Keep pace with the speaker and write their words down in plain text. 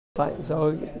Fine,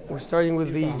 so we're starting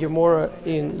with the Gemara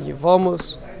in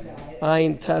Yevamos,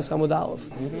 Ayin Tes Amud Aleph.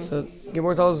 So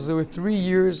Gemara tells us there were 3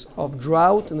 years of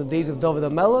drought in the days of David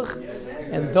HaMelech,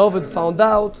 and David found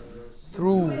out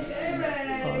through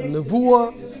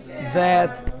Nevuah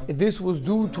that this was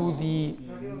due to the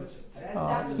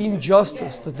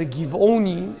injustice that the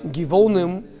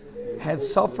Givonim had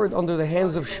suffered under the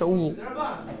hands of Shaul.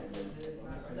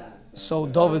 So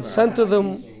David sent to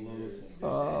them,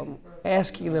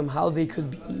 asking them how they could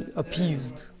be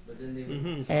appeased.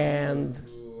 And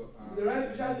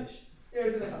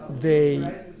they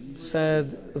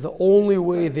said the only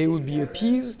way they would be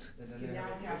appeased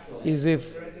is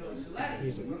if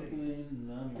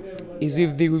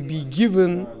they would be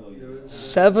given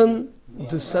 7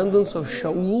 descendants of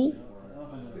Shaul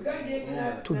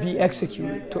to be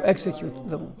executed, to execute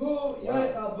them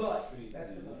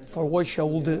for what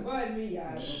Shaul did.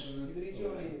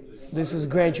 This is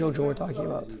grandchildren we're talking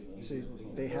about. So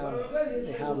they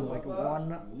have like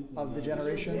one of the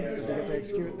generation that they get to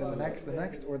execute, then the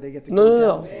next, or they get to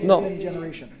go down 7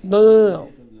 generations.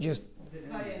 No. Just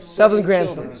 7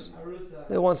 grandsons.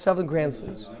 They want 7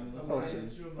 grandsons.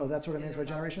 Oh, that's what it means by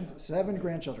generations? 7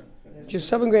 grandchildren. Just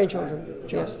 7 grandchildren.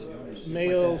 Just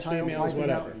males, females,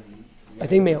 whatever. I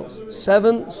think males.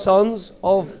 7 sons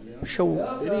of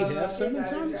Shaul. Did he have 7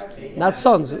 sons? Not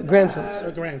sons, grandsons.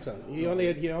 Or grandsons. He only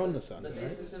had the son, right?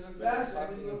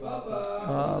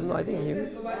 No, I think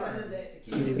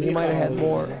he might have had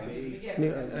more.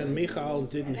 And Michal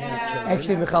didn't have children.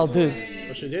 Actually, Michal did.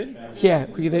 Oh, she did? Yeah,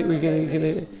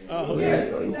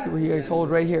 we are told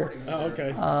right here. Oh,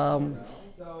 okay.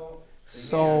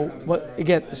 So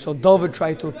David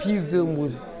tried to appease them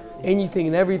with anything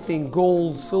and everything,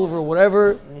 gold, silver,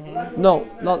 whatever. No,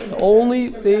 not the only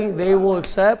thing they will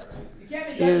accept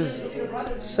is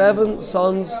 7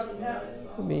 sons,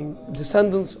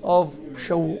 descendants of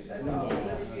Shaul,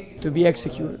 to be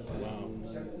executed.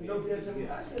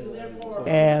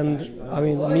 And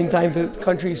in the meantime, the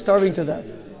country is starving to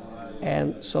death,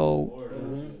 and so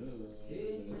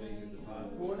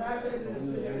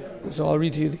I'll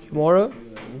read to you the Gemara.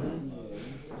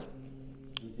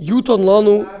 Yuton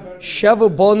lanu sheva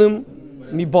bonim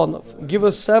mibonov. Give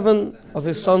us 7 of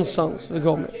his sons' The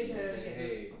Gomer.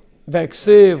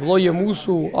 Veksiv lo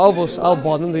yemusu avos al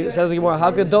bonim. It says the Gemara,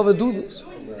 how could David do this?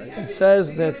 It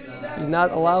says that he's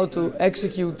not allowed to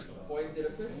execute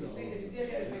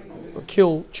or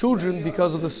kill children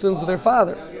because of the sins of their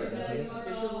father.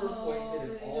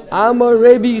 Amar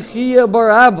Rabbi Chia bar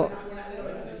Abba,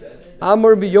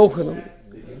 Amar Rabbi Yochanan,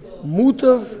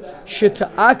 Mutav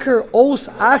sheta'aker os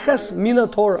achas mina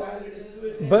Torah.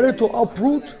 Better to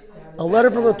uproot a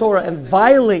letter from the Torah and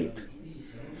violate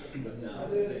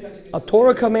a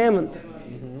Torah commandment,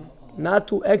 not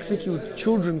to execute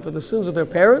children for the sins of their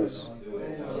parents.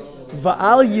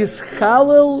 Va'al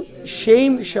yischalel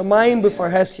shem shamayim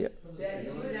b'farhesya.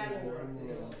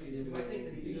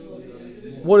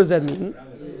 What does that mean?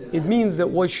 It means that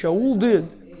what Shaul did,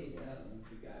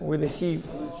 we're going to see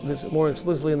this more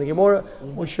explicitly in the Gemara,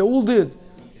 what Shaul did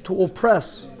to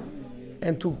oppress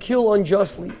and to kill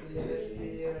unjustly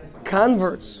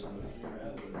converts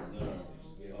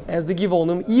as the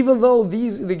Givonim, even though the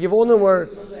Givonim were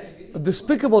a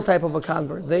despicable type of a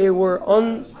convert. They were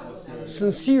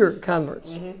unsincere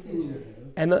converts.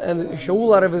 And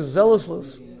Shaul, out of his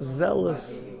zealousness,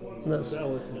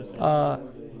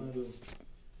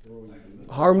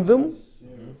 harmed them.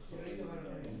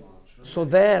 So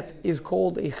that is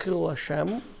called a Chil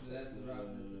Hashem.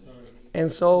 And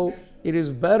so it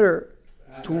is better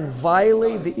to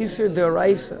violate the Isser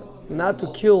D'Oraisa, not to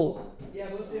kill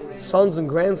sons and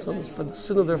grandsons for the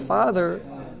sin of their father,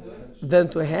 than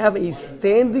to have a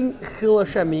standing Chil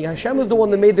Hashem. Hashem is the one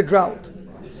that made the drought.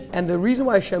 And the reason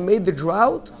why Hashem made the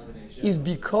drought is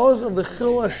because of the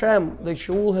Chil Hashem that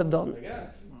Shaul had done.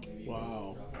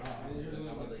 Wow.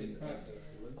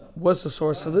 What's the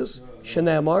source for this?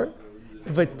 Shenemar,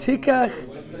 V'tikach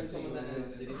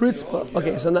Ritzpah.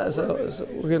 Okay, so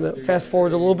we're going to fast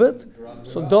forward a little bit.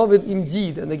 So David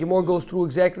indeed, and the Gemara goes through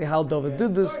exactly how David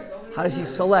did this. How does he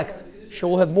select?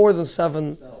 Shaul had more than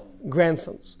 7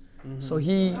 grandsons. So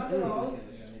he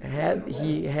had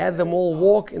them all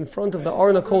walk in front of the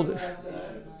Aron HaKodesh.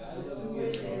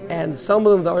 And some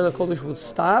of them, the Aron HaKodesh would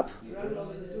stop,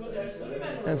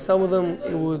 and some of them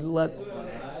it would let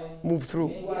move through.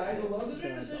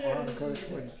 The Aron HaKodesh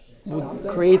would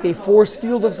create a force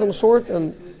field of some sort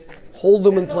and hold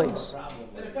them in place.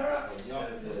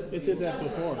 It did that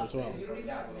before as well.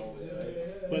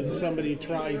 But somebody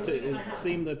tried to. It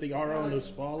seemed that the Aron was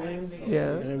falling.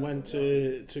 Yeah. And it went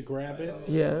to grab it.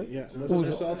 Yeah. Yeah. Was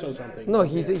it also something? No,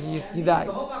 he died.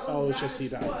 Oh, it's just he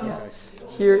died. Yeah.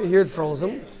 Okay. Here it froze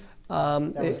him.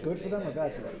 That was good for them or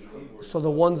bad for them? So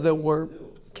the ones that were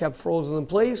kept frozen in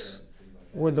place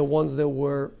were the ones that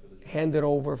were handed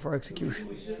over for execution.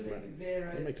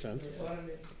 That makes sense.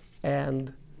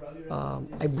 And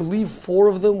I believe 4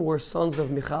 of them were sons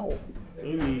of Michal.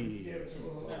 Ooh.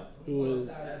 Who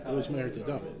was married to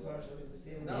David?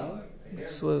 No?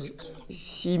 This was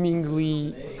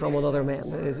seemingly from another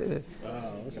man.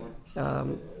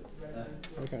 Okay.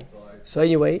 Okay. So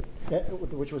anyway,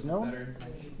 Which was known?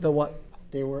 the what?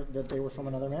 They were from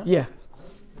another man? Yeah.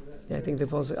 I think they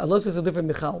posted, unless it's a different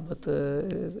Michal, but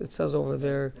it says over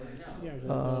there, Yeah.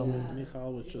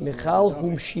 Michal, which is Michal,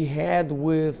 whom she had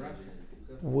with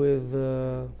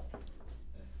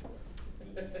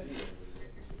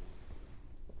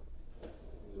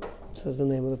says the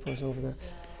name of the person over there.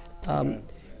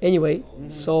 Anyway,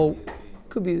 so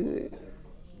could be.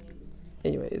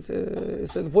 Anyway,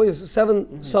 so the point is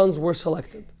 7 sons were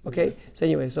selected. Okay, so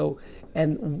anyway,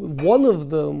 and one of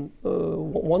them,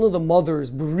 one of the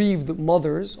mothers, bereaved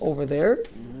mothers over there,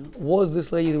 was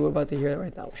this lady that we're about to hear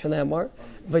right now. Shanamar,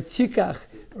 Vatikach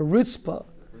Ritzpa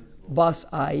Bas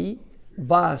Ai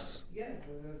Bas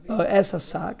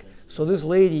Esasak. So this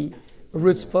lady,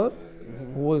 Ritzpa,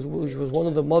 which was one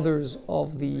of the mothers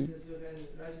of the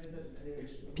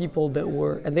people that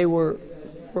were, and they were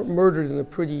murdered in a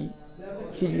pretty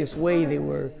hideous way. They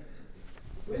were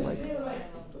like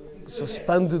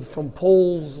suspended from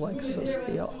poles, like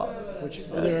Which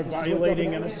they were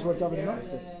violating, and this is what David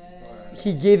did.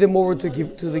 he gave them over to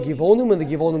the Givonim, and the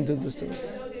Givonim did this to them.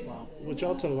 which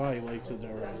also violates the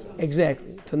Daraisa.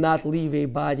 Exactly, to not leave a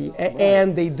body,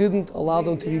 and they didn't allow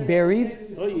them to be buried.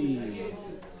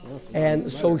 And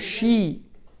so she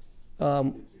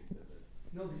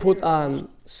put on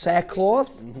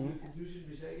sackcloth.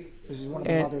 This is one of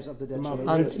the mothers of the dead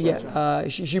children.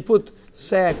 She put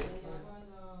sack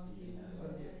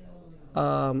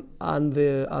on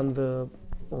the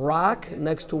rock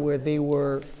next to where they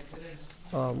were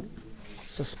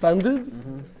suspended.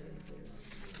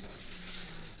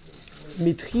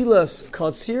 Mitchilas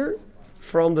Katsir,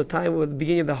 from the time of the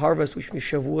beginning of the harvest, which means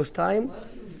Shavuos time,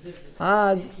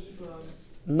 ad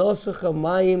Nosach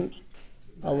Mayim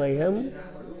Aleihem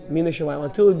Mina Shemayim,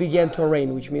 until it began to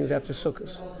rain, which means after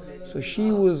Sukkot. So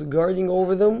she was guarding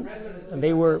over them, and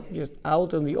they were just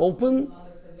out in the open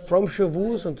from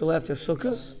Shavuos until after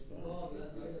Sukkot.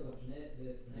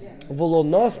 V'lo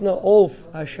nosna of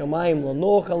Hashemayim lo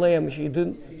noach aleihem.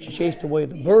 She chased away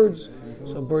the birds,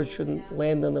 so birds shouldn't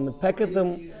land on them and peck at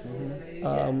them.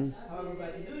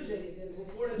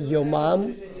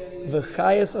 Yomam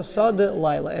v'chayas asada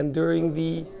laila, and during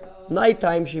the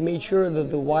nighttime she made sure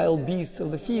that the wild beasts of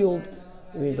the field,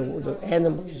 I mean the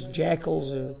animals,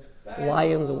 jackals,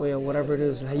 lions, or whatever it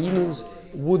is, hyenas,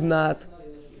 would not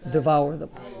devour them.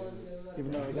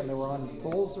 Even though, again, they were on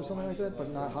poles or something like that,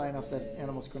 but not high enough that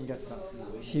animals couldn't get to them.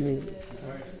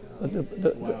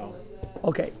 But wow.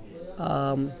 Okay.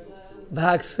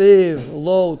 V'haksiv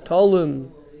lo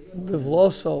tolun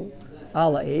bivloso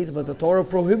ala eitz, but the Torah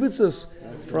prohibits us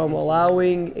from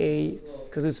allowing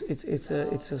because it's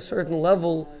a certain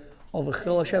level of a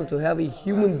chil Hashem, to have a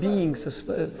human being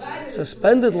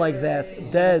suspended like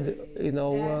that, dead, in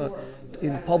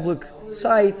public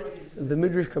sight. The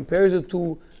Midrash compares it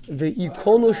to the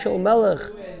ikono shel melech,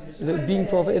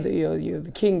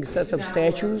 the king sets up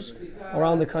statues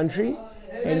around the country,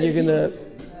 and you're gonna,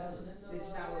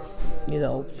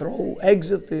 throw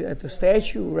eggs at the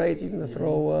statue, right? You're gonna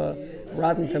throw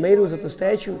rotten tomatoes at the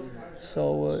statue.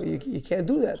 So you can't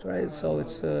do that, right? So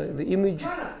it's the image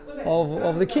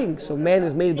of the king. So man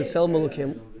is made b'tselem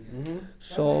Elokim.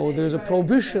 So there's a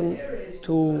prohibition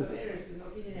to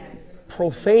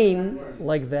profane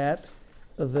like that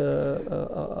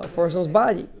a person's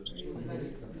body.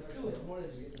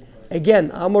 Again,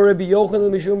 Amar Rabbi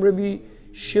Yochanan Mishum Rabbi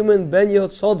Shimon ben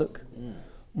Yotzodek,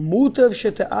 Mutav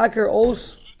shete'aker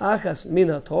os achas min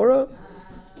haTorah,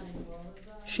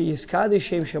 sheyiskadish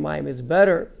shem shemayim. It's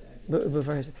better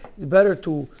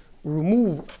to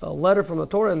remove a letter from the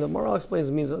Torah, and the Maral explains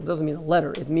it doesn't mean a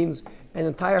letter; it means an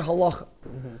entire halacha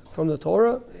from the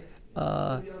Torah,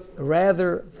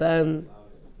 rather than.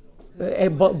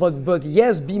 But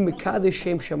yes, be mekadesh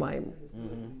shem shemayim.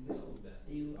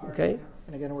 Okay.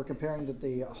 And again, we're comparing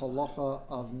the halacha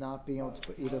of not being able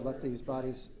to either let these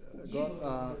bodies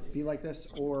go, be like this,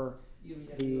 or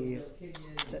the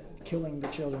killing the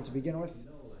children to begin with.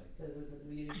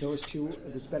 Those two,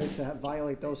 it's better to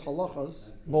violate those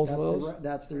halachas. Both of those.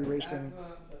 That's the erasing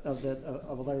of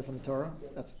a letter from the Torah.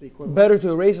 That's the equivalent. Better to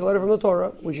erase a letter from the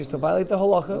Torah, which is to violate the The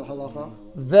halacha, halacha.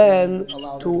 than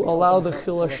to allow the Chil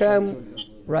Chil Hashem, to exist.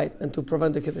 right, and to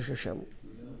prevent the Kiddush Hashem.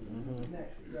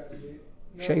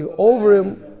 Shayu over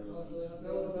him.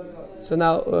 So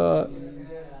now,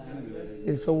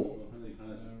 so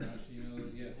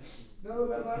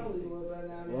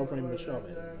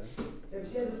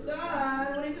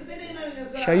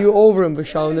Shayu over him,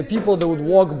 V'shalom, the people that would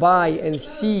walk by and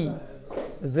see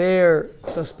their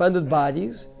suspended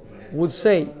bodies would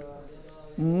say,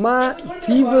 Ma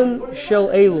tivan shel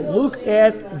elu. Look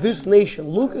at this nation.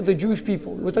 Look at the Jewish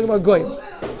people. We're talking about Goyim.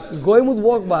 Goyim would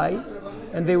walk by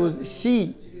and they would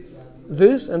see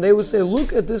this and they would say,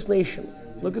 look at this nation.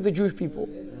 Look at the Jewish people.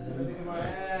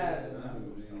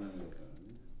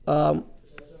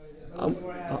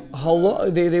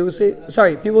 They would say,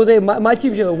 sorry, people would say, my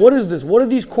team, what is this? What are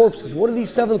these corpses? What are these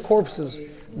 7 corpses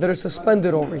that are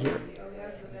suspended over here?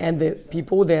 And the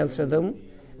people would answer them,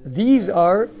 these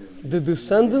are the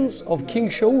descendants of King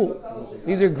Shaul.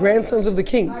 These are grandsons of the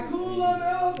king.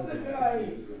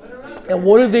 And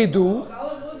what did they do?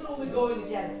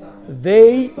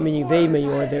 They,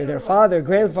 or their father,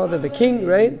 grandfather, the king,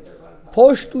 right?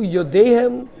 Poshtu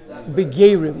yodehem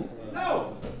begerim.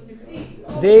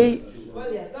 They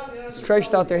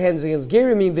stretched out their hands against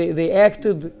Gerim, meaning they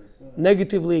acted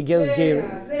negatively against Gerim.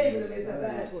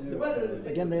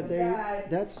 Again,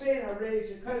 that's.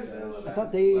 I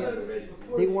thought they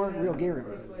weren't real Gerim.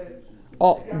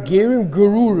 Oh, Gerim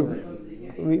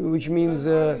Gerurim, which means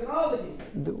the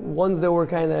ones that were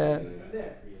kind of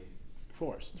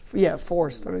Forced. Yeah,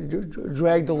 forced or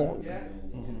dragged along.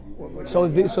 Mm-hmm. So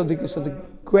the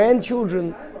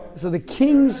grandchildren, so the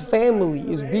king's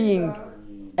family is being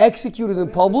executed in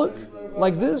public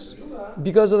like this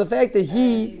because of the fact that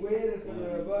he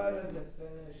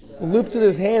lifted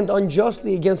his hand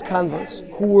unjustly against converts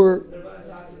who were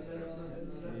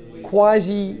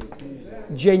quasi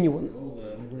genuine.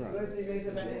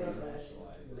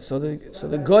 So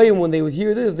the goyim, when they would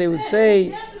hear this, they would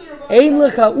say, "Ein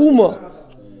lecha uma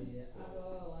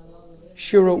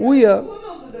shirauya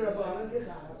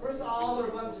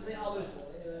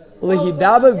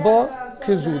lehidabek ba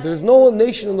kizu." There's no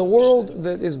nation in the world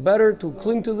that is better to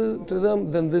cling to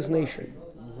them than this nation.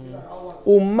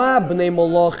 Uma bnei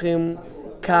malachim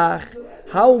kach.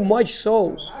 How much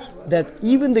so that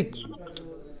even the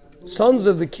sons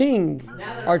of the king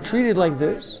are treated like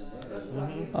this.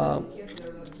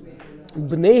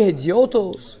 Bnei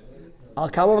hediotos al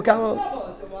kama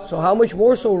v'kama. So how much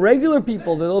more so regular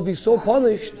people that they'll be so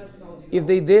punished if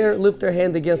they dare lift their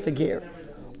hand against a ger.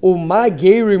 Uma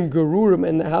gerim gerurim,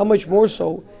 and how much more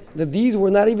so that these were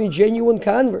not even genuine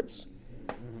converts.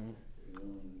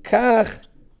 Kach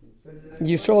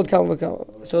yisrael kama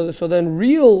v'kama. So then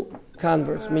real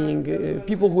converts, meaning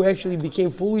people who actually became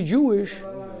fully Jewish,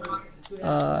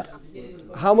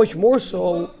 how much more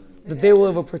so that they will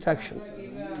have a protection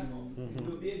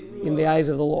in the eyes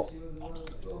of the law.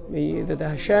 That the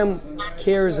Hashem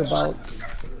cares about.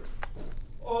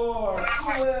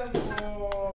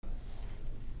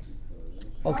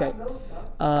 Okay.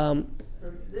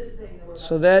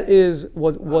 So that is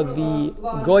what the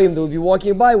goyim that would be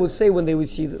walking by would say when they would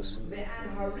see this.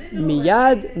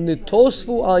 Miyad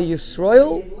netosfu al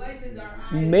Yisrael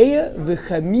Meya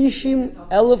v'chamishim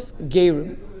elef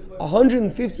gerim.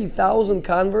 150,000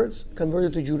 converts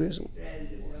converted to Judaism.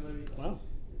 Wow.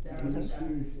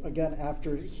 Again,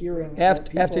 after hearing,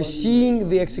 after seeing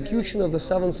the execution of the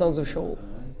 7 sons of Shaul.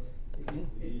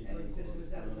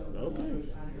 Okay.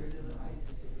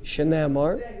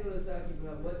 Shene'amar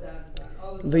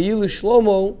V'yilu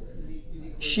Shlomo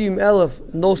Shim elef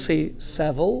nosei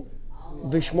sevel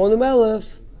V'shmonim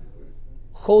elef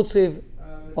chotzev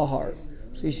bahar.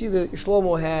 So you see that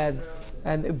Shlomo had,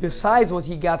 and besides what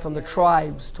he got from the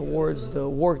tribes towards the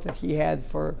work that he had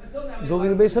for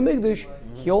building the Beis HaMikdash,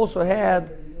 he also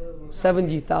had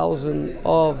 70,000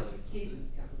 of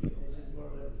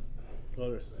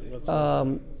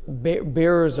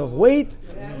bearers of weight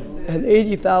and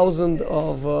 80,000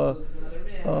 of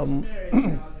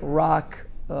rock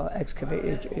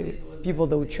excavated people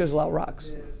that would chisel out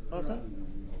rocks. Okay.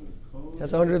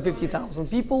 That's 150,000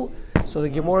 people. So the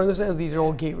Gemara understands these are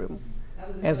all Gerim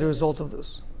as a result of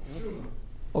this.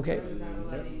 Okay.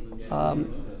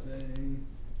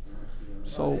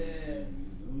 So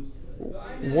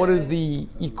what is the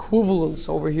equivalence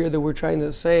over here that we're trying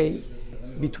to say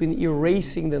between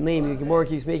erasing the name? The Gemara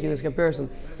keeps making this comparison.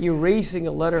 Erasing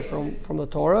a letter from the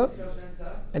Torah,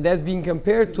 and that's being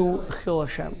compared to Chil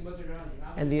Hashem.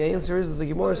 And the answer is that the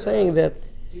Gemara is saying that,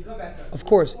 of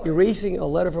course, erasing a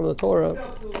letter from the Torah,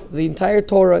 the entire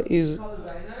Torah is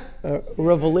a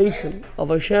revelation of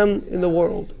Hashem in the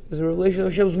world. It's a revelation of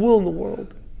Hashem's will in the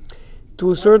world.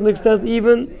 To a certain extent,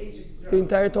 even the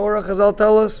entire Torah, Chazal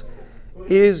tell us,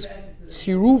 is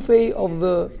tzirufei of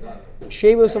the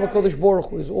shemus of HaKadosh Baruch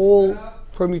Hu. Is all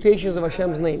permutations of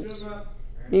Hashem's names.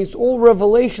 Means it's all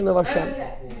revelation of Hashem.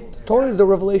 The Torah is the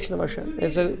revelation of Hashem.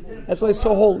 That's why it's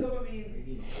so holy.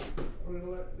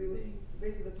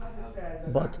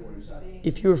 But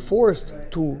if you're forced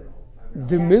to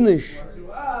diminish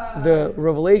the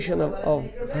revelation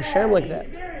of Hashem like that,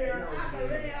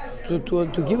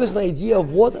 to give us an idea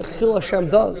of what Chil Hashem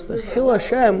does, the Chil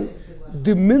Hashem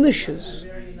diminishes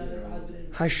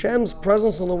Hashem's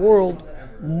presence in the world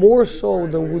more so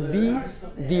than would be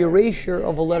the erasure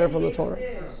of a letter from the Torah.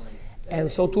 And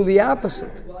so to the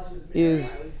opposite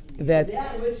is that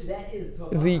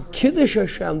the Kiddush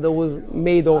Hashem that was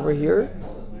made over here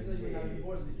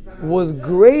was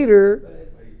greater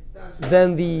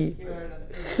than the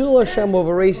Chil Hashem of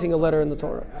erasing a letter in the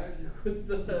Torah.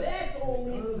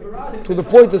 To the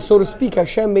point that, so to speak,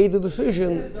 Hashem made the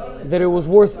decision that it was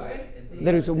worth it.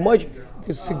 That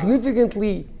it's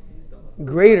significantly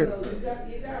greater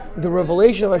the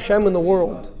revelation of Hashem in the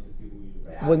world.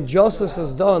 When justice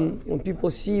is done, when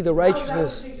people see the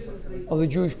righteousness of the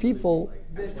Jewish people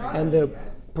and the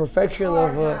perfection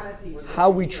of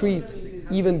how we treat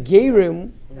even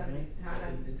Gerim,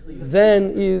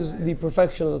 then is the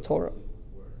perfection of the Torah.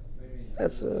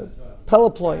 That's a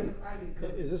peloploim.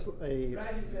 Is this a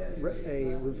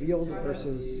revealed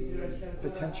versus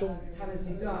potential?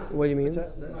 What do you mean?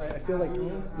 I feel like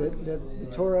the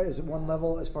Torah is at one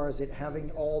level as far as it having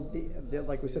all the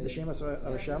like we said, the Shemus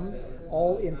of Hashem,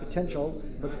 all in potential,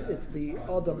 but it's the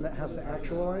Adam that has to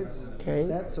actualize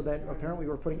that, so that apparently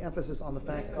we're putting emphasis on the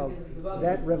fact of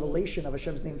that revelation of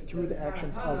Hashem's name through the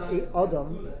actions of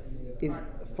Adam is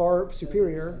far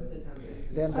superior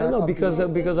than that. I don't know,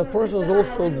 because a person is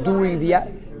also doing the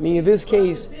act. I mean, in this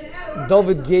case,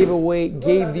 David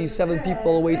gave these 7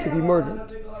 people away to be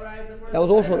murdered. That was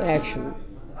also an action,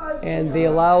 and they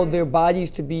allowed their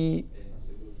bodies to be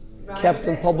kept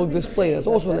in public display. That's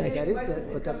also an action.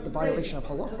 But that's the violation of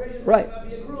halakha. Right.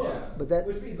 But that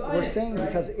we're saying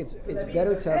because it's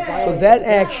better to violate. So that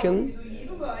action.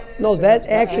 No, that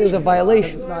action is a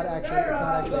violation. It's not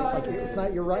actually like it's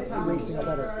not. You're right. Erasing a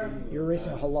letter. You're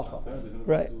erasing a halacha.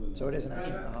 Right. So it is an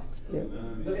action. Yeah.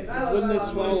 Wouldn't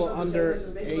this fall under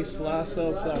Eis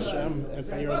Lasos Hashem and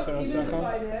Feiros Secha?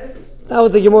 That's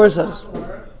what the Gemara says.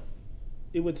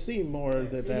 It would seem more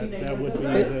that would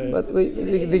be. But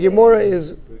the Gemara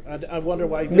is I wonder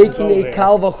why making a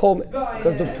kal v'chomer,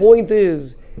 because the point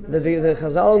is that the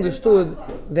Chazal understood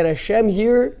that Hashem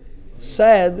here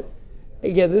said.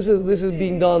 Again, this is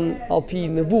being done al pi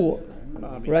nevuah,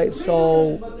 right?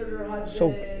 So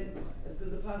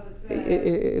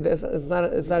it's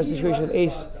not a situation of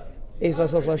Eis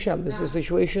Lasos Hashem. This is a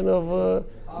situation of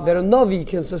that a navi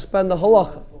can suspend the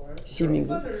halacha,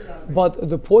 seemingly. But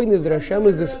the point is that Hashem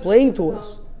is displaying to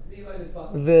us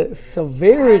the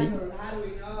severity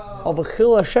of a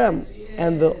Chil Hashem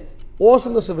and the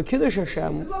awesomeness of a Kiddush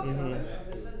Hashem. Mm-hmm.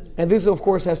 And this, of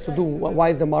course, has to do. Why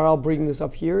is the Maral bringing this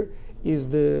up here?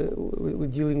 We're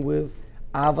dealing with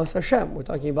Avas Hashem. We're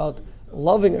talking about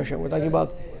loving Hashem. We're talking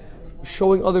about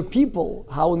showing other people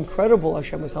how incredible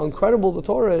Hashem is, how incredible the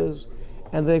Torah is,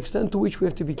 and the extent to which we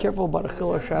have to be careful about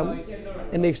Chil Hashem,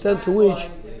 and the extent to which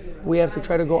we have to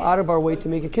try to go out of our way to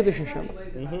make a Kiddush Hashem.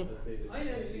 Mm-hmm.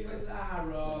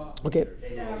 Okay.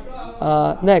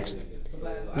 Next,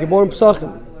 Gemor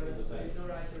Pesachim.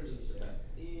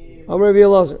 Amar Rabbi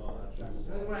Elazar.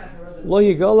 Lo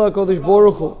higala Kodesh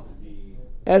Baruch Hu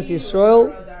Es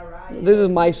Yisrael. This is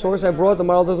my source. I brought the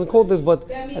Maral doesn't quote this, but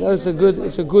I know it's a good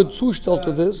zushtel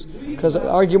to this, because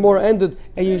our Gemara ended,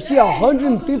 and you see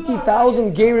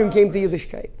 150,000 Gerim came to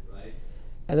Yiddishkeit,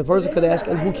 and the person could ask,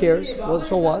 and who cares? Well,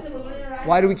 so what?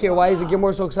 Why do we care? Why is the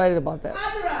Gemara so excited about that?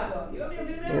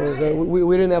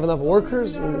 We didn't have enough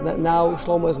workers, and now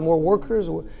Shlomo has more workers.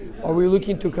 Are we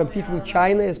looking to compete with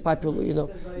China as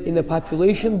in the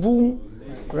population boom?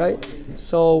 Right,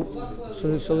 so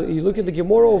you look at the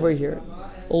Gemara over here.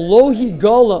 Lo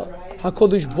higala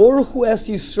Hakadosh Baruch Hu es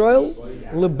Yisrael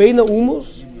lebeina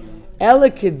umos ele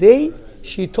kedei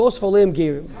shitos v'aleim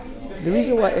gerim. The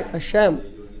reason why Hashem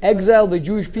exiled the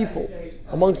Jewish people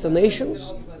amongst the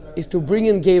nations is to bring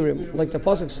in gerim, like the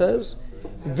pasuk says,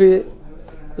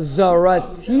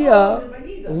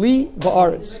 v'zaratia li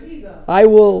ba'aretz.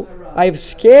 I've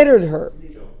scattered her.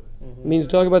 Means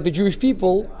talking about the Jewish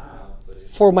people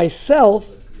for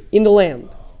myself in the land.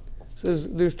 So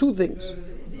there's 2 things,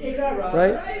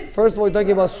 right? First of all, we're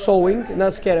talking about sowing,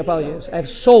 not scared. Apologies. I've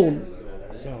sown.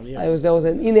 That was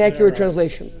an inaccurate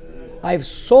translation. I've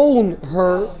sown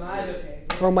her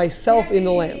for myself in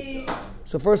the land.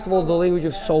 So first of all, the language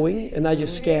of sowing and not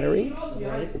just scattering.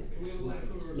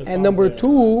 And number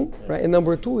two, right? And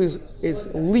number two is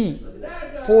li,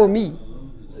 for me.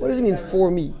 What does it mean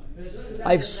for me?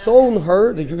 I've sown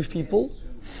her, the Jewish people,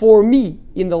 for me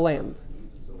in the land.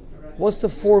 What's the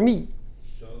for me?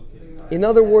 In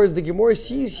other words, the Gemara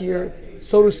sees here,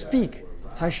 so to speak,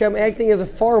 Hashem acting as a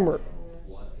farmer,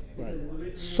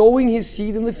 sowing his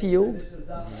seed in the field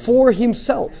for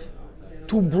himself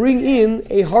to bring in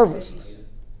a harvest.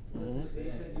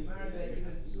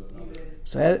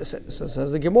 So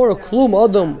says the Gemara, Klum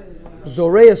Adam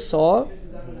Zoreya saw,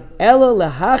 Ela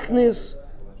lehachnis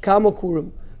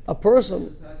kamakurim. A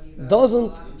person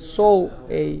doesn't sow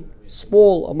a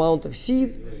small amount of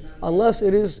seed unless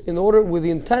it is in order with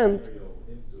the intent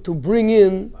to bring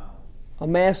in a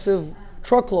massive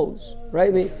truckloads, right?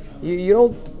 I mean, you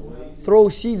don't throw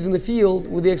seeds in the field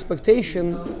with the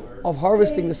expectation of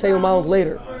harvesting the same amount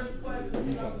later,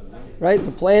 right?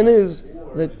 The plan is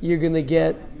that you're going to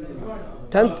get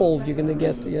tenfold, you're going to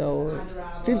get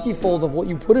 50-fold of what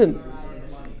you put in.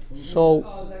 So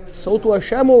to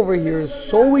Hashem over here is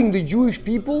sowing the Jewish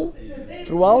people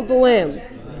throughout the land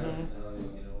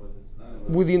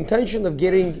with the intention of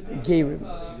getting Gerim.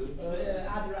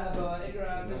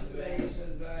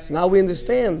 So now we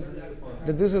understand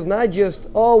that this is not just,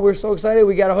 oh, we're so excited,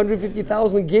 we got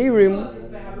 150,000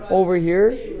 Gerim over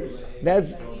here.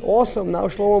 That's awesome. Now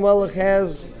Shlomo Melech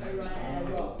has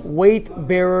weight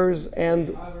bearers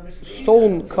and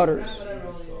stone cutters,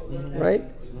 right?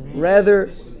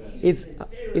 Rather, it's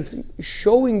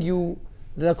showing you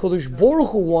that HaKadosh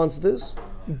Baruch Hu wants this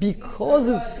because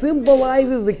it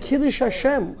symbolizes the Kiddush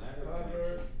Hashem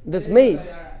that's made.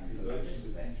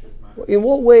 In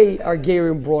what way are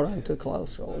Gerim brought onto Klal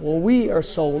Yisrael? Well, we are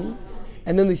sown,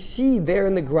 and then the seed there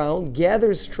in the ground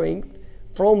gathers strength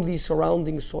from the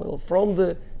surrounding soil, from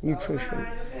the nutrition,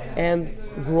 and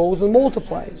grows and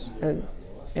multiplies,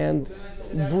 and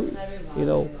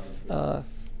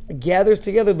gathers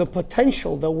together the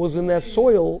potential that was in that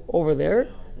soil over there,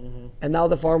 and now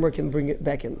the farmer can bring it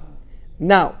back in.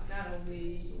 Now,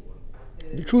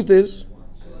 the truth is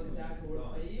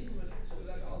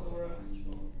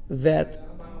that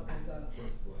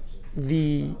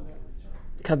the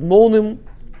Kadmonim,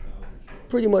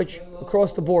 pretty much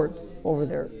across the board over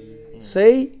there,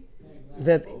 say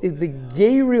that the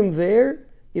Gerim there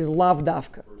is Lav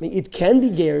Dafka. I mean, it can be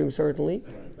Gerim certainly,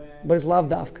 but it's Lav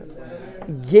Dafka.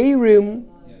 Gerim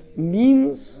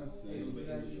means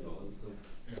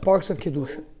sparks of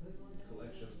Kedusha.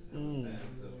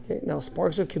 Okay, now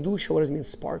sparks of Kedusha, what does it mean,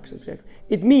 sparks exactly?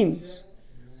 It means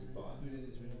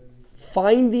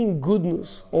finding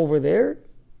goodness over there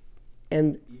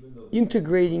and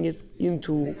integrating it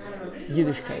into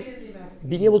Yiddishkeit.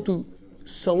 Being able to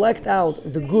select out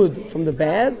the good from the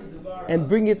bad and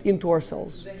bring it into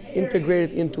ourselves.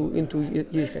 Integrate it into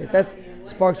Yiddishkeit. That's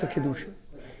sparks of Kedusha.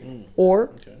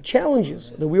 Or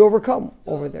challenges that we overcome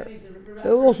over there. That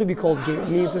will also be called Gerim. It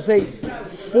means to say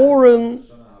foreign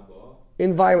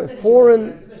environment,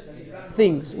 foreign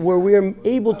things where we are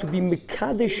able to be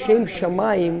Mekadesh Shem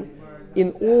Shamayim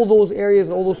in all those areas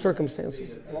and all those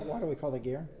circumstances. Why do we call it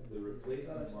Ger?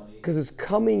 Because it's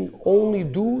coming only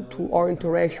due to our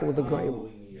interaction with the Goyim.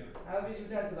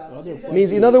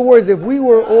 Means, in other words, if we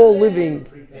were all living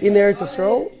in Eretz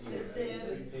Yisrael,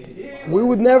 we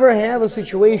would never have a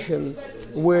situation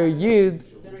where Yid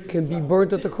can be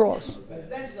burnt at the cross.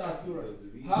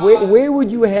 Where would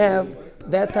you have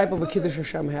that type of a Kiddush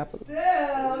Hashem happen?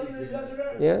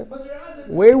 Yeah?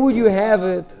 Where would you have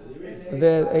it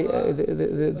that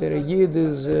a Yid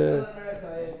is,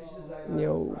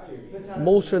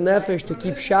 Moser Nefesh to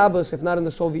keep Shabbos, if not in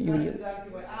the Soviet Union?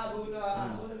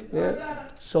 Yeah?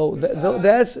 So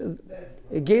that's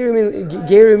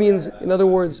Gerim means, in other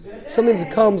words, something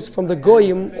that comes from the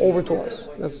Goyim over to us.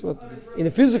 That's not, in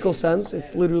a physical sense,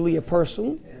 it's literally a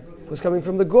person who's coming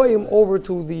from the Goyim over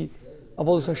to the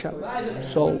Avodas Hashem.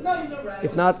 So,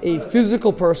 if not a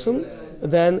physical person,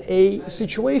 then a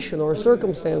situation or a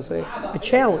circumstance, a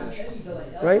challenge,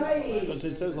 right? Because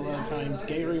it says a lot of times,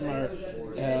 Gerim are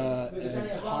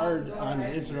it's hard on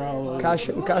Israel.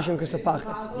 Kashem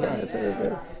Kesapachas.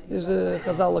 Yeah, there's a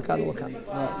Chazal Lakan.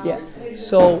 Yeah.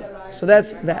 So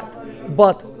that's that.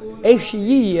 But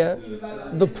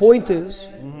the point is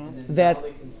that,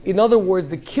 in other words,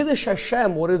 the Kiddush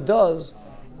Hashem, what it does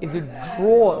is it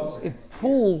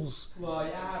pulls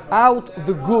out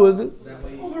the good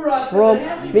from.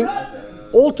 I mean,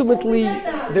 ultimately,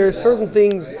 there are certain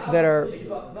things that are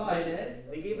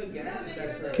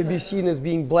can be seen as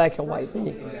being black and white.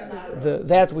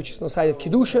 That which is on the side of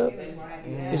Kedusha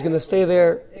is going to stay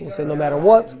there, we'll say, no matter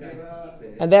what.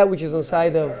 And that which is on the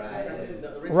side of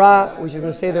Ra, which is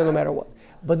going to stay there no matter what.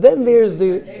 But then there's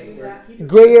the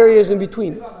gray areas in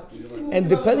between. And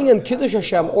depending on Kiddush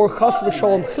Hashem or Chas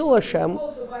v'Shalom Chil Hashem,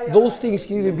 those things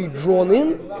can either be drawn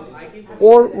in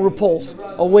or repulsed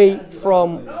away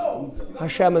from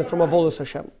Hashem and from Avodas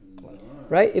Hashem.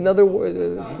 Right? In other words,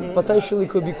 potentially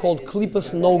could be called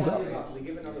Klipas Noga.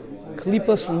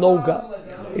 Klipas Noga.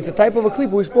 It's a type of a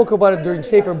klipa. We spoke about it during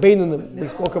Sefer Beinanim. We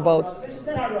spoke about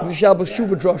the Shabbos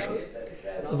Shuva Drosha,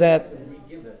 that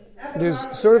there's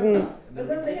certain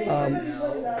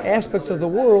aspects of the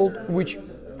world which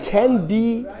can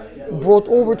be brought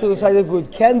over to the side of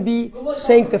good, can be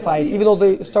sanctified, even though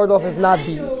they start off as not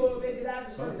being.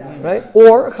 Right?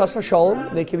 Or, chas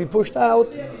v'shalom, they can be pushed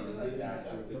out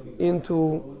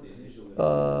into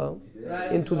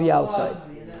the outside.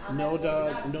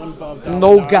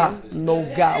 Noga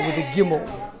with a gimel.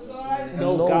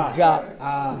 Noga.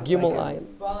 Gimel ayin.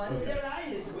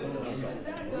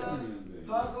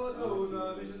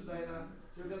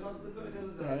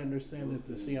 I understand that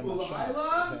the Siyam al-Shas,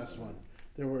 that's one.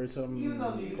 There were some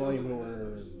claim who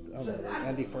were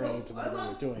anti-Friends and whatever they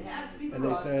were doing. And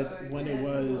they said when it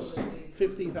was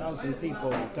 50,000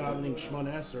 people davening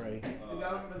Shemona Esrei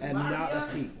and not a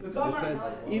peep, they said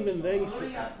even they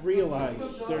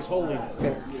realized there's holiness.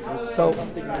 So,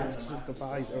 something that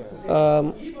justifies it.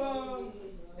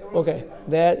 Okay,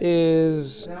 that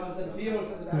is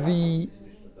the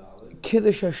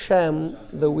Kiddush Hashem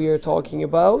that we are talking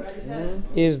about,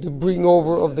 is the bring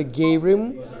over of the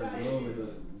Gerim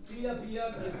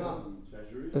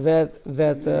that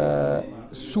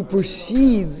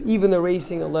supersedes even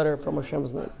erasing a letter from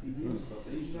Hashem's name.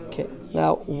 Okay,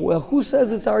 now, well, who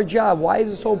says it's our job? Why is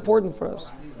it so important for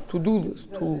us to do this?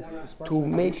 To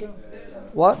make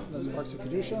what? The sparks of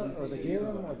Kedusha, or the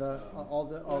Gerim, or all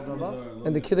the above?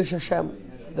 And the Kiddush Hashem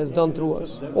that's done through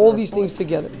us. All these things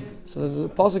together. So the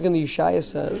pasuk in the Yeshaya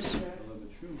says,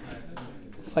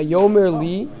 Vayomer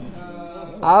li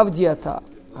avdiata.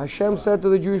 Hashem said to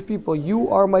the Jewish people, you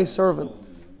are my servant.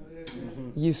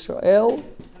 Yisrael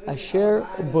asher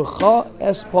b'cha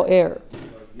espoer.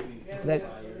 That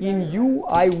in you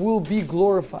I will be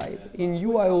glorified. In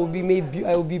you I will be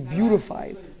I will be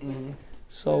beautified.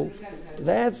 So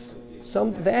that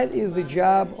is the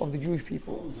job of the Jewish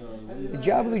people. The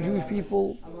job of the Jewish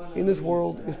people in this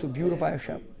world is to beautify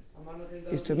Hashem,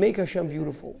 is to make Hashem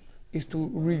beautiful, is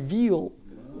to reveal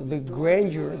the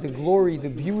grandeur, the glory, the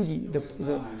beauty,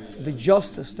 the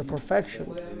justice, the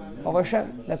perfection of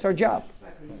Hashem. That's our job.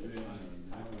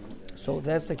 So if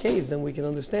that's the case, then we can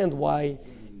understand why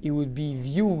it would be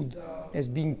viewed as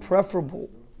being preferable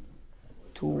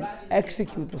to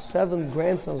execute the 7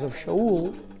 grandsons of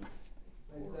Shaul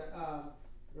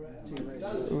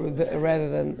rather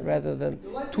than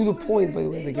to the point. By the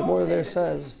way, the Gemara there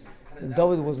says that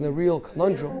David was in a real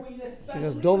conundrum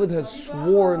because David had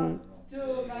sworn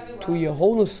to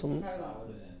Yehonasan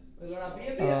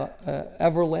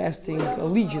everlasting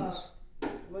allegiance,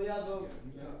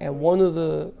 and one of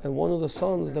the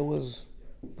sons that was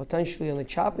potentially on the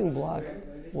chopping block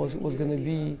was going to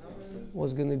be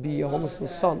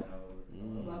Yehonasan's son.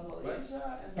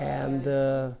 And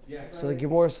so the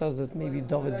Gemara says that maybe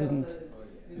David didn't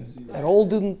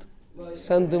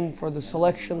send him for the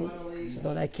selection. He says,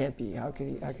 no, that can't be. How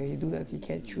can he do that? He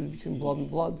can't choose between blood and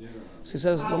blood. So he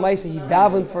says, Lamaisa, he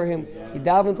davened for him. He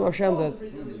davened to Hashem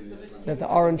that the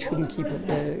Aaron shouldn't keep him.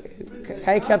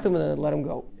 Kai kept him and then let him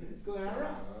go.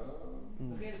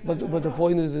 But the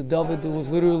point is that David was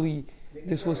literally,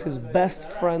 this was his best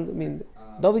friend. I mean,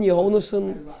 David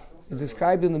Yehonasan is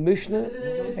described in the Mishnah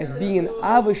as being an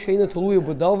Ava Sheina Taluya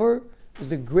B'Davar, is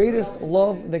the greatest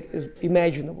love that is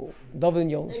imaginable. David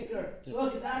and Yehonasan.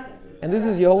 And this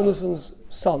is Yehonasan's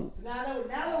son. I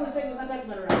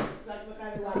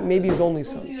think maybe his only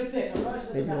son.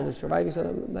 Maybe only surviving son,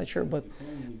 I'm not sure. But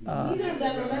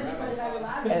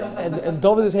and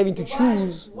David is having to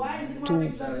choose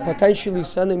to potentially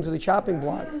send him to the chopping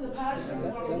block.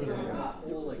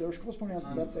 We're supposed to point out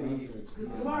that that's a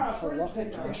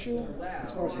halachic issue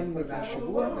as far as him making a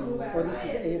shavua, or this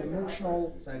is an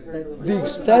emotional. The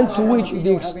extent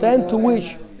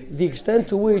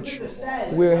to which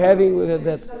we're having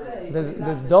that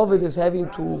David is having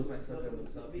to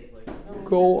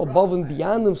go above and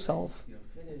beyond himself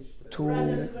to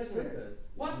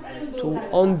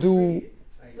undo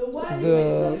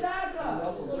the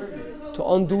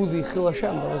Chil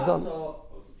Hashem that was done.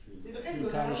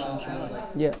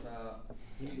 Yeah.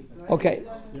 Okay.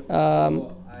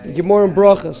 Gemara and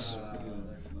Brachas.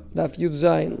 Daf Yud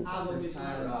Zayin.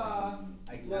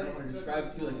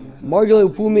 Margele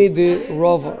Upumi de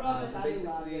Rava.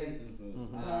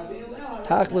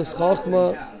 Tachlis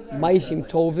Chachma Maisim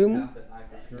Tovim.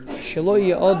 Shelo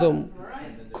Ye Adam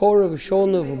Korav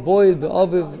Shonav Boyd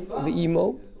Be'aviv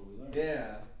Ve'imo.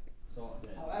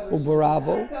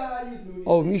 Ubarabo.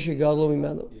 Oh, Misha Gadlo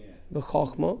Mimeno.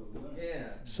 B'Chachma.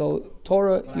 So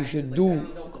Torah, you should do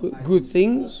good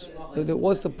things.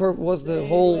 What's the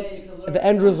whole, the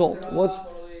end result?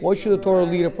 What should the Torah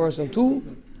lead a person to?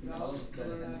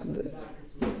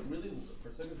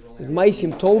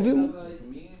 Maisim Tovim,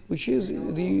 which is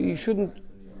you shouldn't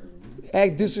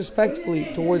act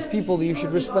disrespectfully towards people that you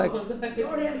should respect.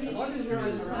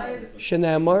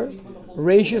 Shenamar,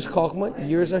 Reishis Chachma,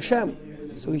 Yiras Hashem.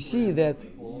 So we see that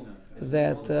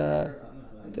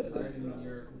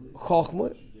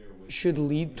Chachma should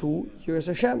lead to Yiras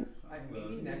Hashem.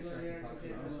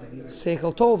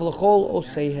 Seichel Tov L'chol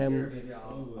Oseihem.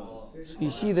 So you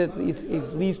see that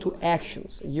it leads to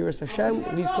actions. Yiras Hashem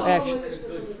leads to actions.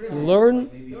 You learn,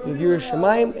 you have Yiras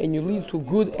Shamayim, and you lead to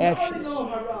good actions.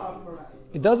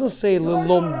 It doesn't say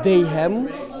L'lom Deihem.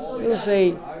 It doesn't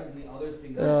say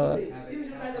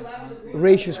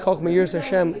Reishis Chachma Yiras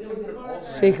Hashem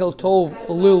Seichel Tov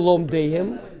L'lom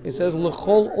Deihem. It says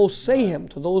L'chol Oseihem,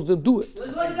 to those that do it.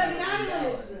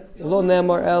 Lo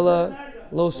Nemar Ella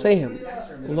Lo Seihem.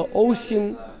 Lo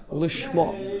Osim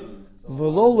L'shma.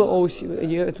 V'lo Lo Osim.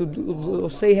 And you have to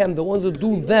Oseihem, the ones that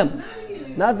do them.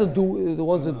 Not the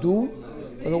ones that do,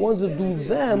 but the ones that do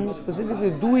them, specifically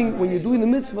when you're doing the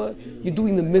mitzvah, you're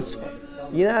doing the mitzvah.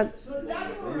 You're not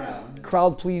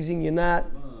crowd pleasing, you're not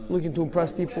looking to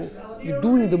impress people, you're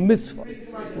doing the mitzvah.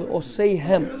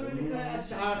 Oseihem.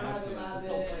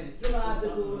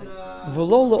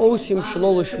 V'lo Lo Osim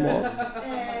Shelo L'shma.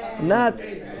 Not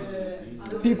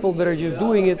people that are just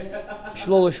doing it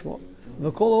Shelo L'shma.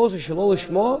 V'kol Osim Shelo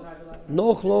L'shma,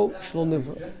 Nochlo Shelo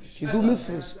Nivra. If you do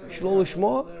mitzvahs Shelo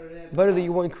L'shma, better that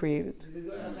you weren't created.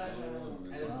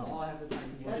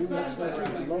 Do mitzvahs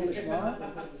Shelo L'shma?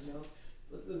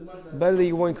 Better that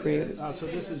you weren't created. So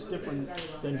this is different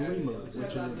than Limud,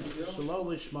 which is Shelo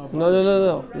L'shma.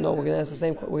 No. We're going to ask the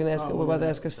same question. We're about to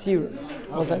ask a stira.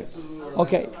 1 second.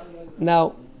 Okay.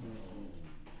 Now,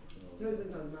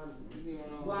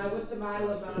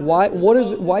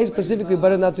 why specifically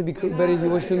better not to be better?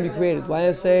 He shouldn't be created. Why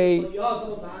not say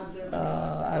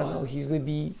I don't know? He's going to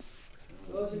be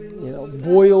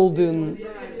boiled in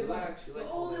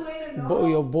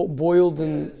boiled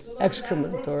in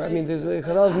excrement, or there's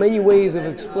many ways of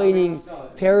explaining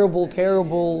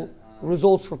terrible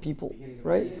results for people,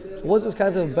 right? So what's this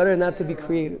concept of better not to be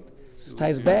created? This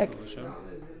ties back.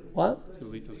 What?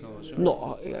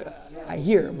 No, I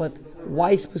hear, but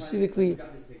why specifically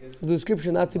the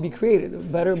description not to be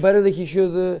created? Better that he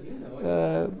should,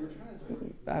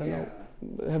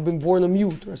 have been born a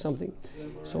mute or something.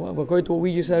 So according to what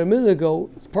we just said a minute ago,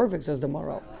 it's perfect, says the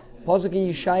Maral. Pasuk in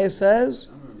Yeshaya says,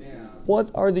 what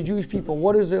are the Jewish people?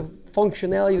 What is the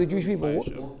functionality of the Jewish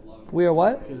people? We are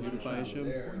what?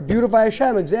 Beautify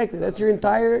Hashem, exactly. That's your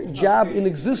entire job in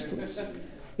existence,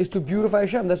 is to beautify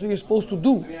Hashem. That's what you're supposed to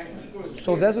do.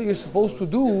 So if that's what you're supposed to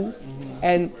do,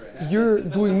 and you're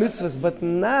doing mitzvahs, but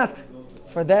not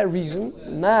for that reason,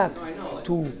 not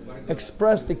to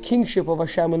express the kingship of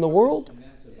Hashem in the world,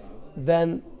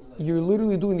 then you're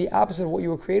literally doing the opposite of what you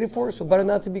were created for, so better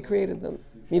not to be created then.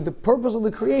 The purpose of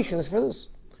the creation is for this.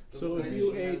 So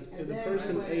if the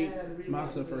person ate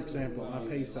matzah, for example, on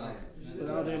Pesach,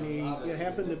 without it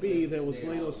happened to be there was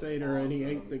Leil Seder and he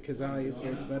ate the kazayas, so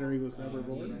it's better he was never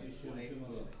born?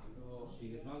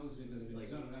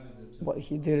 But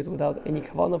he did it without any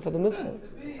kavanah for the mitzvah.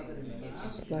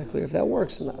 It's not clear if that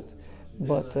works or not.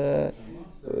 But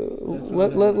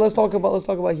let's talk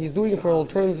about he's doing it for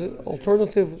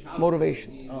alternative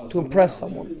motivation, to impress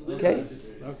someone. Okay.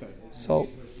 So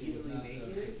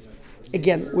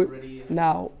again,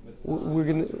 we're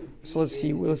gonna. So let's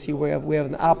see. We have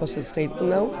an opposite statement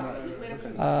now.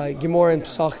 Gemara in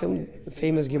Pesachim,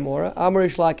 famous Gemara. Amar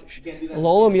Ish Lakish.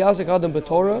 L'olam yasek adam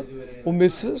b'Torah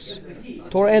u'mitzvahs,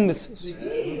 Torah and mitzvahs.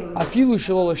 Afilu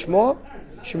shelo l'shma,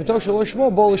 shemitoch shelo l'shma,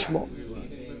 bo l'shma.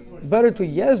 Better to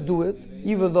do it,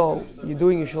 even though you're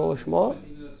doing it shelo l'shma,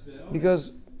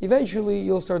 because eventually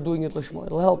you'll start doing it l'shma.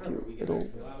 It'll help you. It'll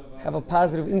have a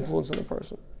positive influence on the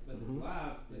person.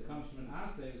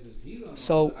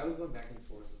 So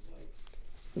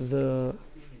the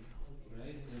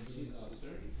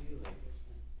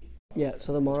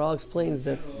Maharal explains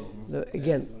that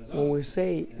again, when we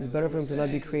say it's better for him to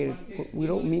not be created, we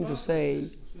don't mean to say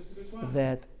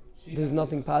that there's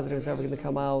nothing positive that's ever going to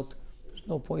come out. there's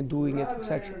no point doing it,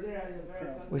 etc.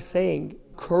 We're saying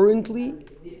currently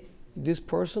this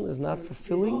person is not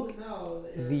fulfilling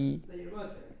the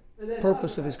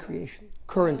purpose of his creation.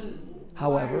 Currently.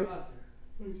 However,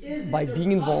 by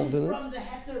being involved in it,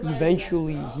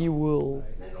 eventually he will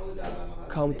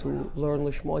come to learn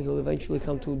Lishma, he'll eventually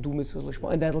come to do mitzvahs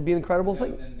Lishma, and that'll be an incredible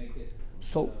thing.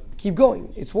 So keep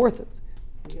going, it's worth it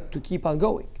to keep on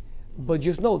going. But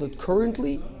just know that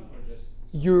currently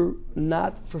you're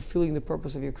not fulfilling the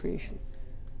purpose of your creation.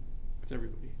 It's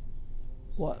everybody.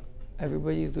 What?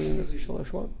 Everybody is doing mitzvah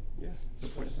Lishma? Yeah, it's a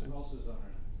point in time.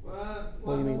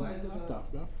 What do you mean? Not tough,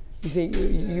 no?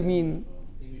 You mean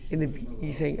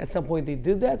you're saying at some point they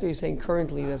did that, or you're saying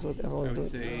currently that's what everyone's I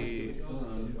would doing? say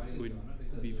it would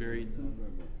be very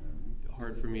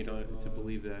hard for me to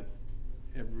believe that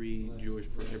every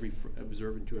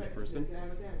observant Jewish person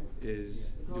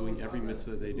is doing every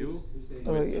mitzvah they do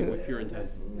with pure intent.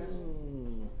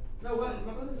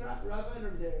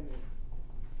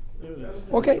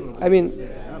 Okay, I mean,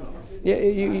 yeah,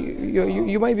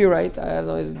 you might be right. I don't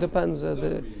know. It depends.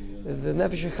 The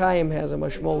Nefesh HaChaim has a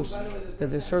mashmos that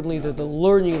there's certainly the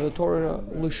learning of the Torah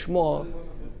lishma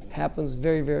happens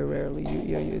very, very rarely.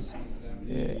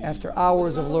 After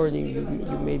hours of learning,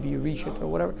 you maybe reach it or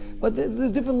whatever. But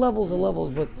there's different levels and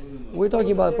levels. But we're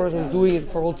talking about a person who's doing it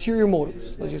for ulterior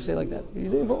motives. Let's just say it like that.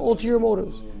 You're doing it for ulterior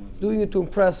motives. Doing it to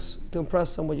impress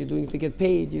somebody. You're doing it to get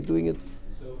paid. You're doing it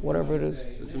whatever it is.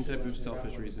 So some type of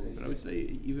selfish reasoning. But I would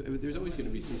say there's always going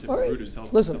to be some type of root of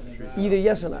selfish reasoning. Either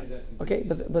yes or not. Okay,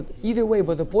 but either way.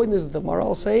 But the point is that the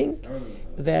Maral saying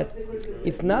that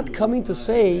it's not coming to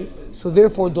say, so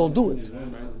therefore don't do it.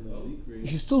 You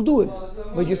should still do it,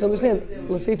 but just understand.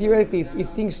 Let's say theoretically, if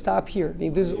things stop here,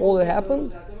 this is all that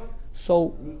happened,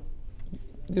 so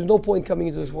there's no point coming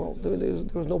into this world. There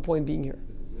was no point being here.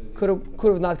 Could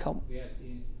have not come.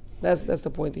 That's the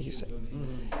point that he's saying.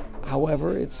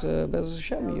 However, it's Bez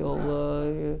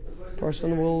Hashem.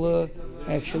 Person will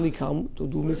actually come to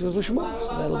do mitzvahs l'shma,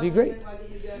 so that'll be great.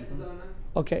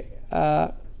 Okay.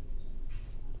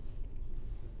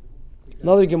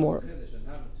 Another Gemara.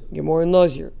 Gemara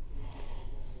Nazir.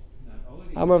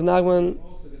 Amar of Nachman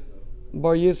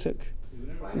Bar Yitzchak.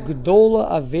 Gdola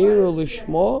Aveira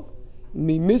l'shma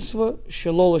mi mitzvah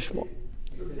shelo l'shma.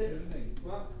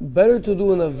 Better to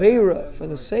do an Aveira for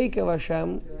the sake of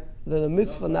Hashem than a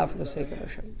mitzvah not for the sake of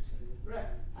Hashem.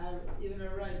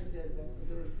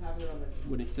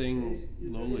 When it's saying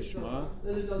lo lishma,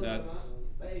 that's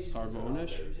star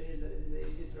bo'onish?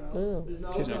 No.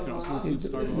 That could also include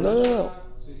star bo'onish? No.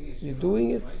 You're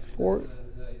doing it for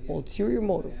ulterior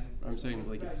motive. I'm saying,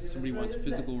 like, if somebody wants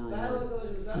physical reward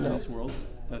in this world,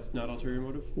 that's not ulterior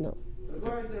motive? No.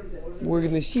 We're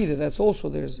going to see that that's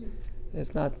also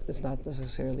it's not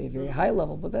necessarily a very high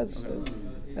level, but that's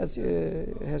has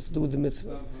to do with the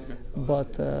mitzvah. Okay.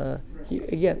 But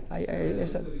again, I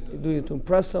said you're doing it to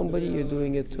impress somebody. You're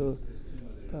doing it to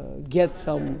get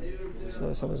so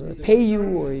someone's going to pay you,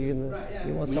 or you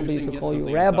want somebody to call you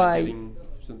rabbi.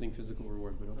 Something physical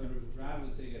reward, but okay.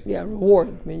 Yeah,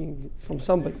 reward, meaning from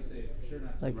somebody,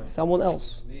 like someone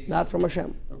else, not from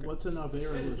Hashem. Okay. What's an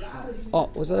Aveira Lishma? Oh,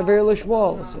 what's an Aveira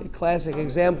Lishma? Let's say a classic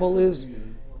example is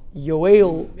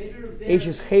Yoel,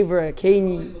 Eshes Chaver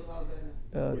Akeni,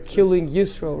 killing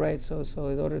Yisro, right? So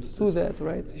in order to do that,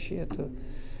 right, she had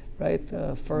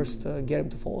to, first get him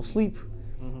to fall asleep,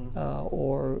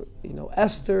 or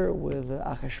Esther with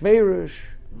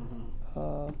Achashverosh,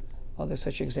 other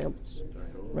such examples,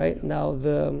 right? Now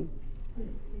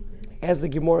as the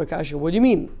Gemara Kasha, what do you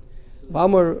mean?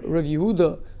 V'amar Rav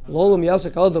Yehuda Lolam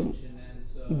Yasak Adam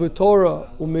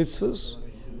B'Torah u'mitzvahs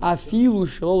Afilu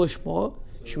Shelo Lishma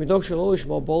Shemitok Shelo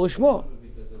Lishma Bo Lishma.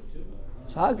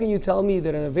 So how can you tell me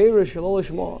that an Aveira Shelo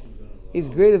Lishma is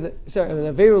greater than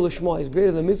an Aveira Lishma is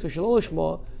greater than mitzvah Shelo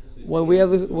Lishma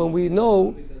when we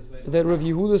know that Rav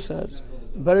Yehuda says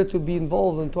better to be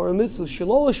involved in Torah mitzvahs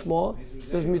Shelo Lishma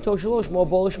because Mitok Shelo Lishma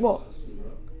Bo Lishma.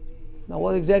 Now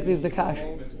what exactly is the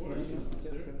kasha?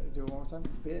 Do it one more time.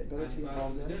 Better to be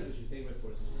involved in.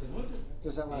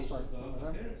 Just that last part.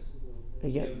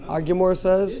 Again, our Gemara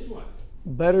says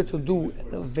better to do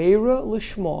an Aveira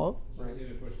Lishma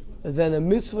than a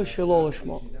mitzvah Shelo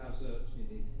Lishma.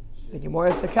 The Gemara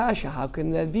asks the kasha, how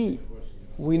can that be?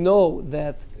 We know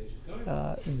that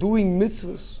doing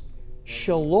mitzvahs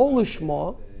Shelo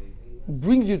Lishma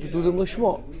brings you to do them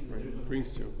Lishma. Right,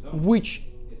 brings to. Which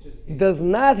does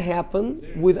not happen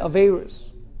with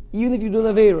Aveiras. Even if you do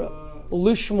an Aveira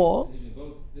Lishma,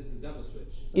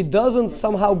 it doesn't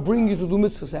somehow bring you to do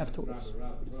mitzvahs afterwards.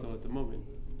 It's still at the moment.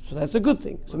 So that's a good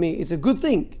thing. So it's a good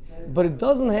thing. But it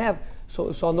doesn't have,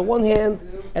 so on the one hand,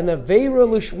 an Aveira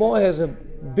Lishma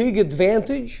big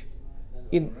advantage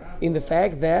in the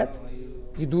fact that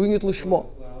you're doing it lishma.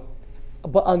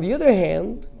 But on the other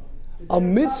hand, a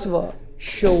mitzvah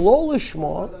shelo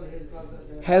lishma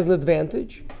has an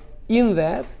advantage in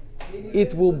that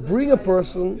it will bring a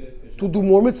person to do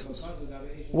more mitzvahs.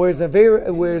 Whereas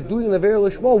doing the Avera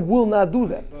lishma will not do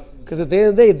that. Because at the end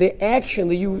of the day, the action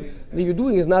that you're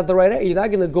doing is not the right action. You're not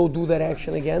going to go do that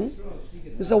action again.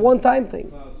 It's a one-time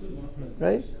thing,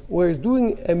 right? Whereas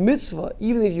doing a mitzvah,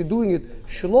 even if you're doing it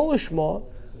shelo lishma,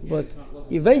 but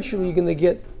eventually you're going to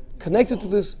get connected to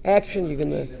this action, you're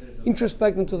going to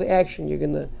introspect into the action, you're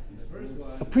going to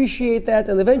appreciate that,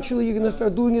 and eventually you're going to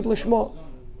start doing it lishma.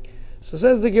 So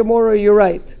says the Gemara, you're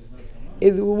right.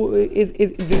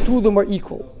 The two of them are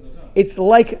equal. It's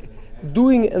like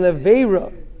doing an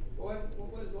Aveira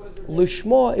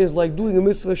lishma is like doing a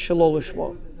mitzvah shelo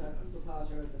lishma.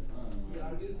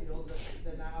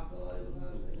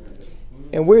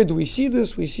 And where do we see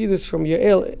this? We see this from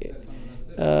Yael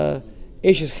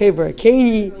Eshes Chever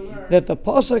Keni, that the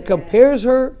pasuk compares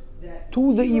her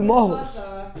to the imahos.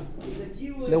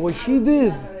 That what she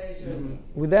did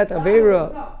with that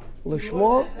Avera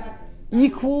lishma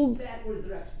equaled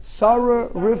Sarah,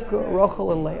 Rivka,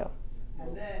 Rachel, and Leah.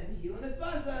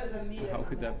 So how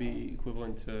could that be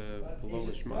equivalent to below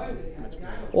lishma?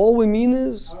 All we mean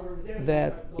is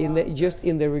that just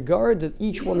in the regard that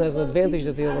each one has an advantage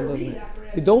that the other one doesn't have.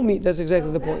 We don't mean, that's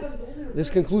exactly the point. This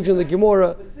conclusion of the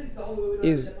Gemara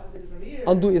is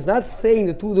not saying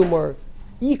the two of them are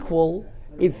equal.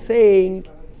 It's saying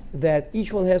that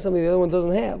each one has something the other one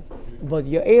doesn't have. But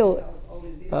Yael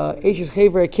Eshes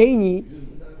Chever Keni,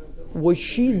 what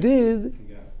she did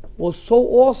was so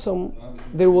awesome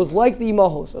that it was like the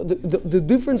imahos. The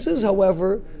difference is,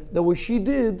 however, that what she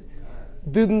did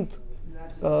didn't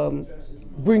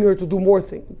bring her to do more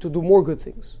good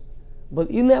things. But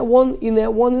in that one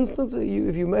instance,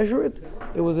 if you measure it,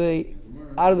 it was a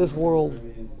out of this world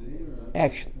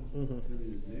action.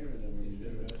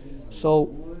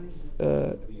 So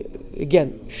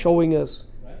again, showing us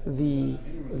the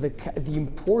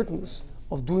importance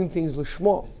of doing things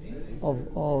lishma,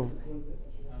 of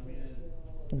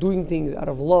doing things out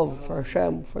of love for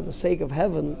Hashem, for the sake of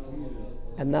heaven,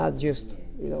 and not just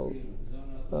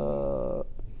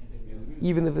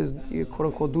even if it's quote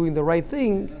unquote doing the right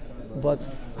thing, but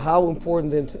how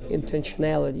important the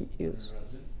intentionality is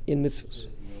in mitzvahs.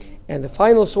 And the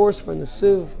final source for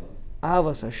Nesiv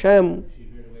Avas Hashem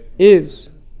is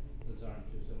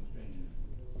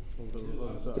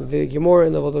the Gemara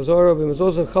in Avodah Zarah,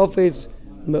 b'mezuzah chafetz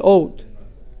me'od.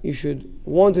 You should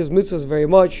want his mitzvahs very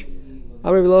much.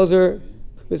 Amar Bilazer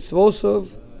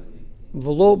mitzvosav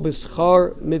v'lo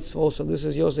b'schar mitzvosav. This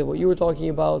is Yosef, what you were talking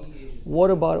about.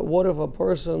 What if a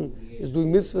person is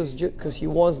doing mitzvahs because he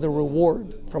wants the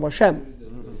reward from Hashem?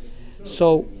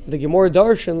 So the Gemara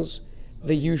darshans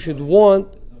that you should want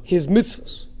his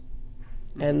mitzvahs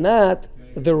and not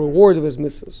the reward of his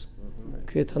mitzvahs.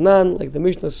 Ketanan, like the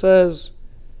Mishnah says,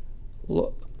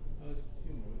 Al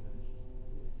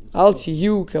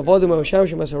tiyu kavodim Hashem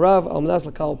shemasarav al mnas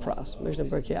lakal pras. Mishnah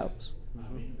Perkei Avos.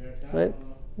 Right?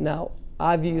 Now,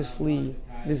 obviously,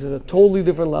 this is a totally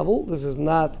different level. This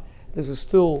is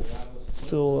still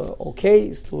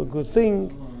okay, still a good thing,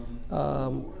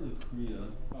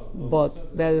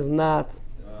 but that is not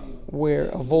where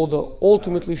avoda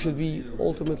ultimately should be.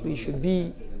 Ultimately should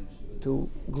be to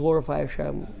glorify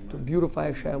Hashem, to beautify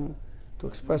Hashem, to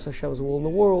express Hashem's will in the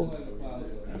world,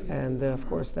 and of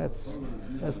course that's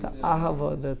the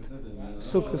ahava. That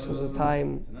Sukkot was a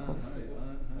time of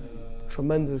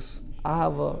tremendous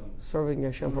ahava, serving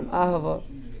Hashem from ahava.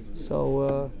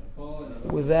 So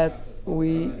with that,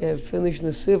 we have finished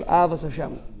Nesiv Avas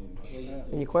Hashem.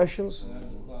 Any questions?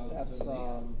 That's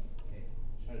the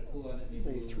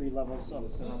three levels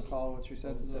of the Ramchal, which you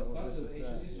said, that this is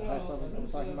the highest level that we're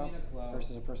talking about,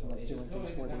 versus a person that's doing things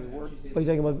for the reward. What are you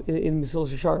talking about in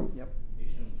Mesilas Yesharim?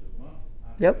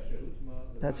 Yep.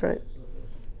 That's right.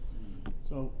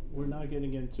 So we're not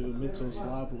getting into mitzvos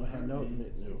lav lehanot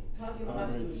mitnu,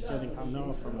 or is getting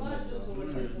hana from a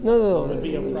mitzvah. No. It would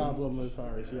be a problem as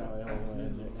far as Yael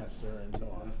and Esther and so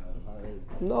on.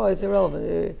 No, it's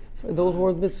irrelevant. Those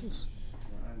weren't mitzvahs.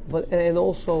 But and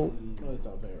also, It's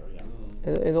Avera,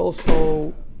 yeah. and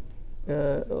also,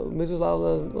 mitzvahs lav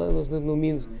lehanot mitnu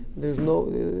means there's no.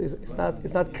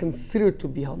 It's not considered to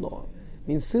be hana. It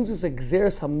means since it's a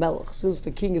gzeres hamelech, since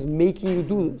the king is making you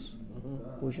do this,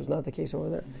 which is not the case over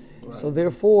there. Right. So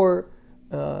therefore,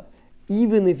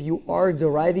 even if you are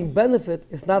deriving benefit,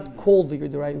 it's not called that you're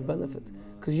deriving benefit,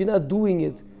 because you're not doing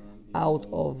it out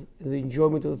of the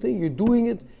enjoyment of the thing. You're doing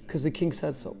it because the king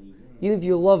said so, even if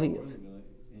you're loving it.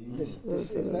 Is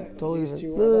that totally these even.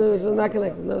 two No, are it's not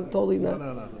connected. No, totally not.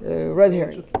 No. Red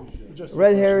herring. Just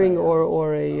Red herring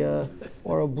or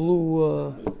a blue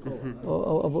a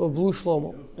blue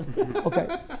shlomo. Okay.